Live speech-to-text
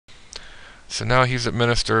So now he's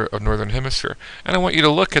administrator of Northern Hemisphere. And I want you to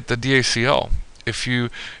look at the DACL. If you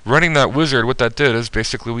running that wizard, what that did is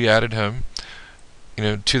basically we added him,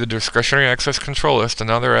 to the discretionary access control list, and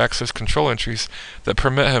now there are access control entries that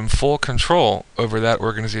permit him full control over that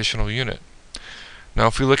organizational unit. Now,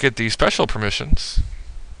 if we look at the special permissions,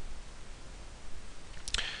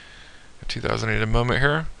 2008 a moment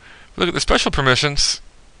here. If we look at the special permissions,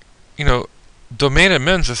 domain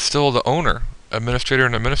admins is still the owner, administrator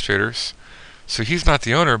and administrators. So he's not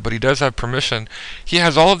the owner, but he does have permission. He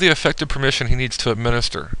has all of the effective permission he needs to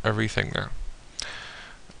administer everything there.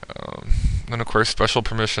 Then, of course, special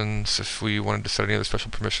permissions, if we wanted to set any other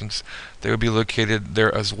special permissions, they would be located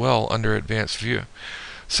there as well under Advanced View.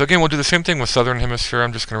 So again, we'll do the same thing with Southern Hemisphere.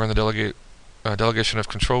 I'm just going to run the delegation of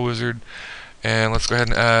control wizard. And let's go ahead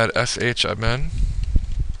and add sh admin.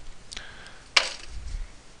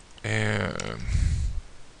 And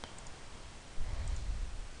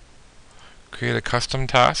create a custom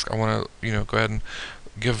task. I want to, go ahead and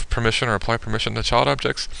give permission or apply permission to child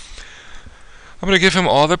objects. I'm going to give him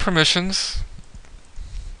all the permissions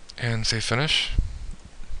and say finish.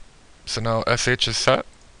 So now sh is set.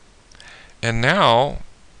 And now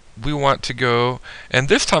we want to go, and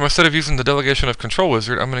this time instead of using the delegation of control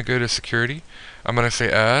wizard, I'm going to go to security. I'm going to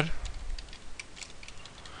say add.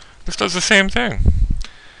 This does the same thing.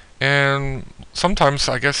 And sometimes,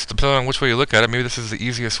 I guess, depending on which way you look at it, maybe this is the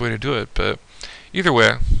easiest way to do it. But either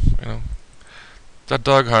way, that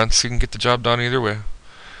dog hunts, you can get the job done either way.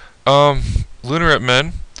 Lunar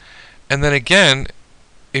admin, and then again,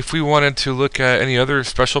 if we wanted to look at any other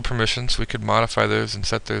special permissions, we could modify those and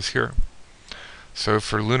set those here. So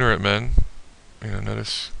for lunar admin,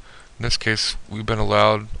 notice in this case we've been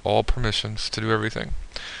allowed all permissions to do everything.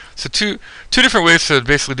 So two different ways to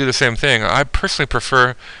basically do the same thing. I personally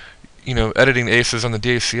prefer editing aces on the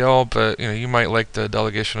DACL, but you might like the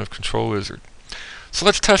delegation of control wizard. So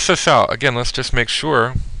let's test this out. Again, let's just make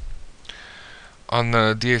sure on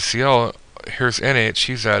the DACL, here's NH,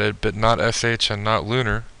 he's added, but not SH and not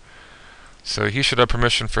lunar. So he should have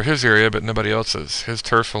permission for his area, but nobody else's. His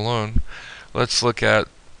turf alone. Let's look at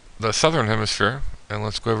the Southern Hemisphere, and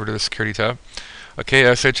let's go over to the security tab.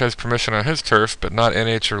 Okay, SH has permission on his turf, but not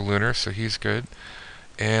NH or lunar, so he's good.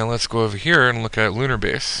 And let's go over here and look at lunar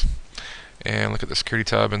base. And look at the security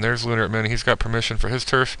tab, and there's lunar admin. He's got permission for his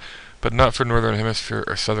turf, but not for Northern Hemisphere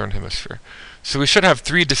or Southern Hemisphere. So we should have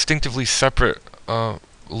three distinctively separate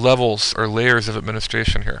levels or layers of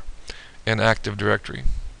administration here in Active Directory.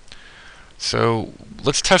 So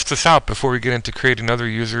let's test this out before we get into creating other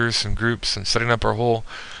users and groups and setting up our whole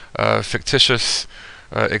fictitious,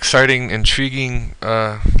 exciting, intriguing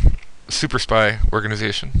super spy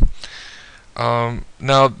organization.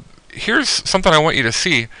 Now, here's something I want you to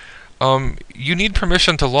see. You need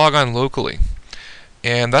permission to log on locally,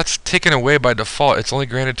 and that's taken away by default. It's only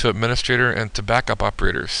granted to administrator and to backup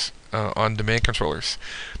operators on domain controllers.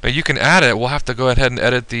 Now you can add it. We'll have to go ahead and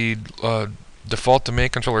edit the default domain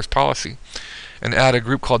controllers policy and add a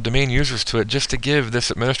group called domain users to it just to give this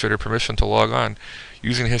administrator permission to log on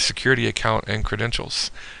using his security account and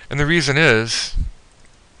credentials. And the reason is,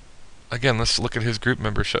 again, let's look at his group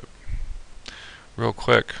membership real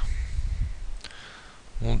quick.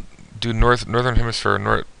 We'll do Northern Hemisphere,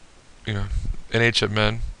 NH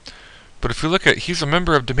admin. But if you look at, he's a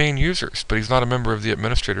member of domain users, but he's not a member of the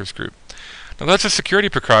administrators group. Now that's a security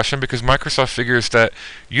precaution because Microsoft figures that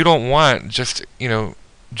you don't want just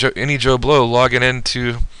any Joe Blow logging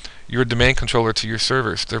into your domain controller to your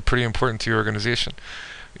servers. They're pretty important to your organization.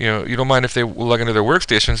 You don't mind if they log into their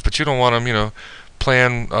workstations, but you don't want them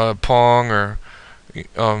playing Pong or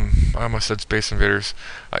I almost said Space Invaders.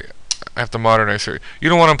 I have to modernize here. You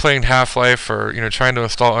don't want them playing Half-Life or trying to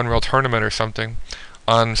install Unreal Tournament or something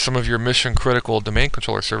on some of your mission critical domain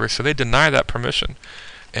controller servers, so they deny that permission.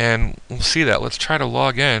 And we'll see that. Let's try to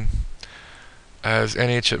log in as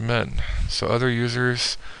NH admin. So other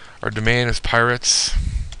users, our domain is pirates,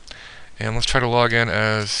 and let's try to log in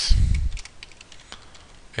as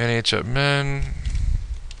NH admin.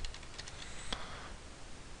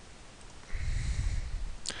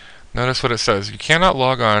 Notice what it says. You cannot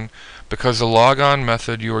log on because the logon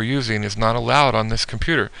method you are using is not allowed on this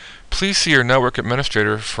computer. Please see your network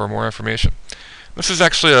administrator for more information. This is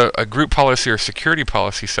actually a group policy or security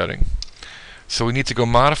policy setting. So we need to go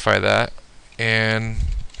modify that, and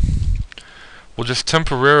we'll just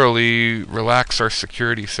temporarily relax our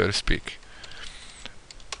security, so to speak.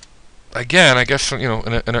 Again, I guess in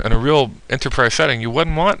a real enterprise setting, you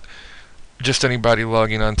wouldn't want just anybody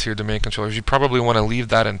logging onto your domain controllers. You probably want to leave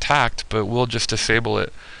that intact, but we'll just disable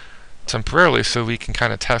it temporarily so we can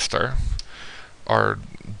kind of test our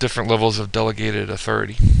different levels of delegated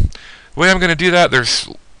authority. The way I'm going to do that,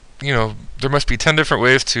 there must be 10 different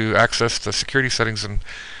ways to access the security settings and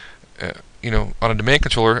on a domain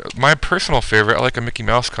controller. My personal favorite, I like a Mickey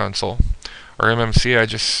Mouse console or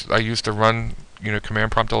MMC. I use to run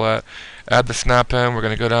command prompt a lot. Add the snap in. We're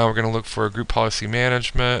going to go down. We're going to look for group policy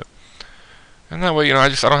management, and that way I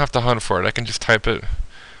don't have to hunt for it. I can just type it.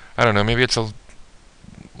 I don't know. Maybe it's a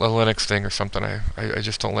Linux thing or something. I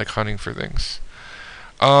just don't like hunting for things.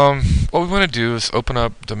 What we want to do is open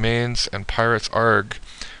up domains and Pirates Arg.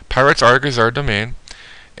 Pirates Arg is our domain,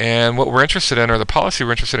 and what we're interested in, or the policy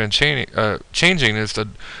we're interested in changing, is the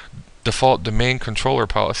default domain controller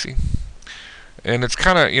policy. And it's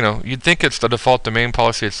kind of, you'd think it's the default domain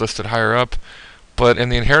policy, it's listed higher up, but in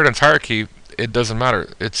the inheritance hierarchy, it doesn't matter.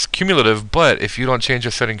 It's cumulative, but if you don't change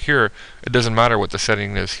a setting here, it doesn't matter what the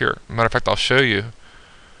setting is here. Matter of fact, I'll show you.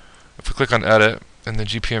 If we click on Edit in the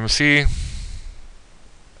GPMC,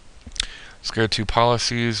 let's go to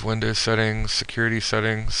Policies, Windows Settings, Security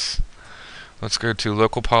Settings. Let's go to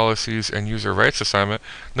Local Policies and User Rights Assignment.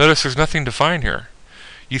 Notice there's nothing defined here.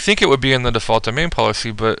 You think it would be in the default domain policy,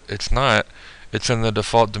 but it's not. It's in the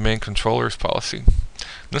default domain controllers policy.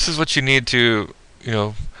 This is what you need to,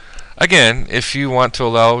 again, if you want to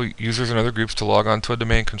allow users and other groups to log on to a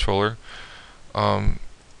domain controller,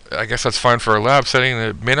 I guess that's fine for a lab setting.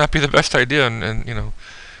 It may not be the best idea, in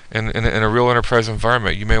a real enterprise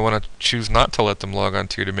environment. You may want to choose not to let them log on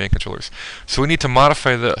to your domain controllers. So we need to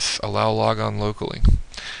modify this, allow logon locally.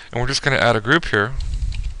 And we're just going to add a group here,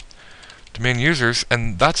 domain users,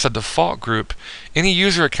 and that's a default group. Any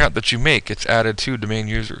user account that you make gets added to domain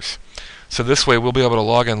users. So this way we'll be able to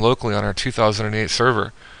log in locally on our 2008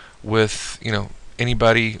 server with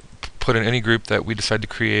anybody put in any group that we decide to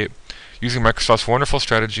create using Microsoft's wonderful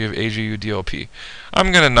strategy of AGU DLP.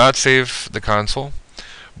 I'm going to not save the console,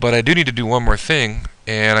 but I do need to do one more thing,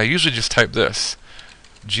 and I usually just type this,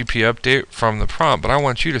 GP update from the prompt, but I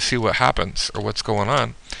want you to see what happens or what's going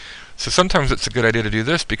on. So sometimes it's a good idea to do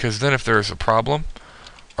this, because then if there's a problem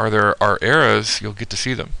or there are errors, you'll get to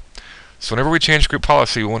see them. So whenever we change group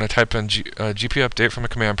policy, we want to type in GP update from a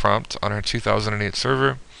command prompt on our 2008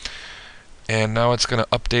 server, and now it's going to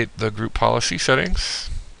update the group policy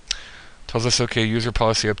settings. Tells us, okay, user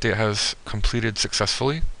policy update has completed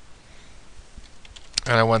successfully.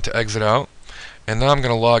 And I want to exit out. And now I'm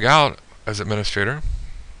going to log out as administrator.